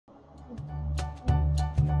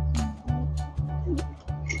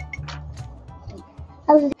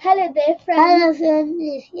Hello there, friends. Hello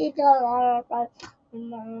friends,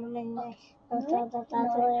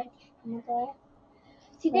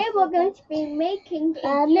 Today we're going to be making a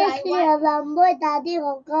Mr. DIY. Rambo Daddy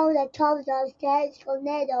will go the top of the stairs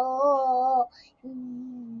tornado.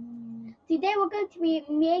 Today we're going to be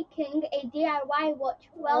making a DIY watch.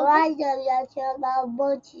 Well, Why do you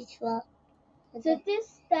Rambo teacher? so this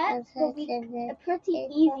step will be pretty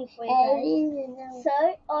easy for you guys. So,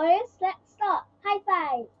 Oris, let's start. High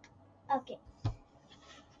five. Okay.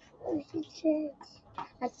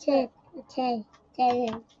 Okay.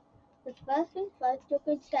 The first thing first, you're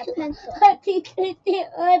going to get a pencil. So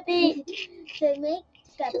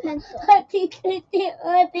get a pencil.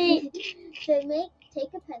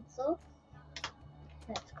 Take a pencil.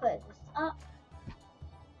 Let's close this up.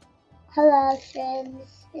 Hello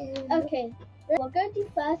friends. Okay, we're going to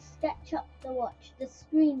first sketch up the watch, the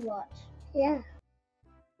screen watch. Yeah.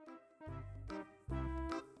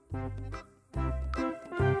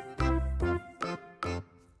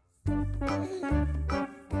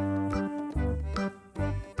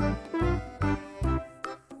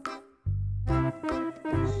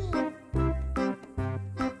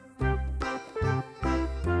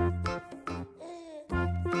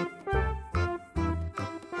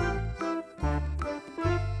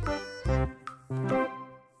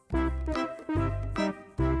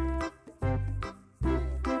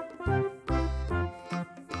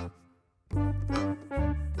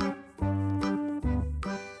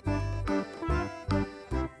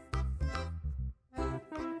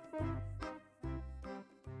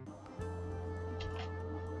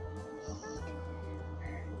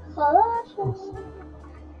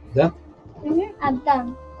 Done? I'm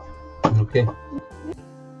done. Okay.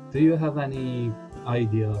 Do you have any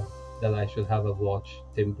idea that I should have a watch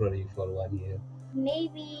temporary for 1 year?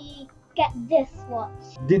 Maybe get this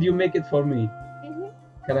watch. Did you make it for me? Mm-hmm.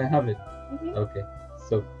 Can I have it? Mm-hmm. Okay.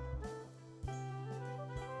 So.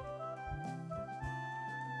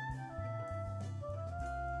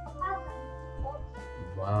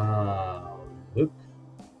 Wow. Look.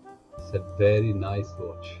 It's a very nice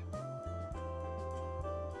watch.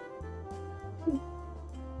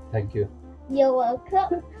 Thank you. You're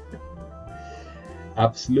welcome.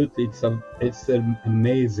 Absolutely, it's an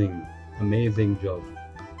amazing job.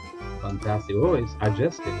 Fantastic. Oh, it's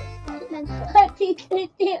adjusted. Pencil.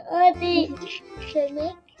 So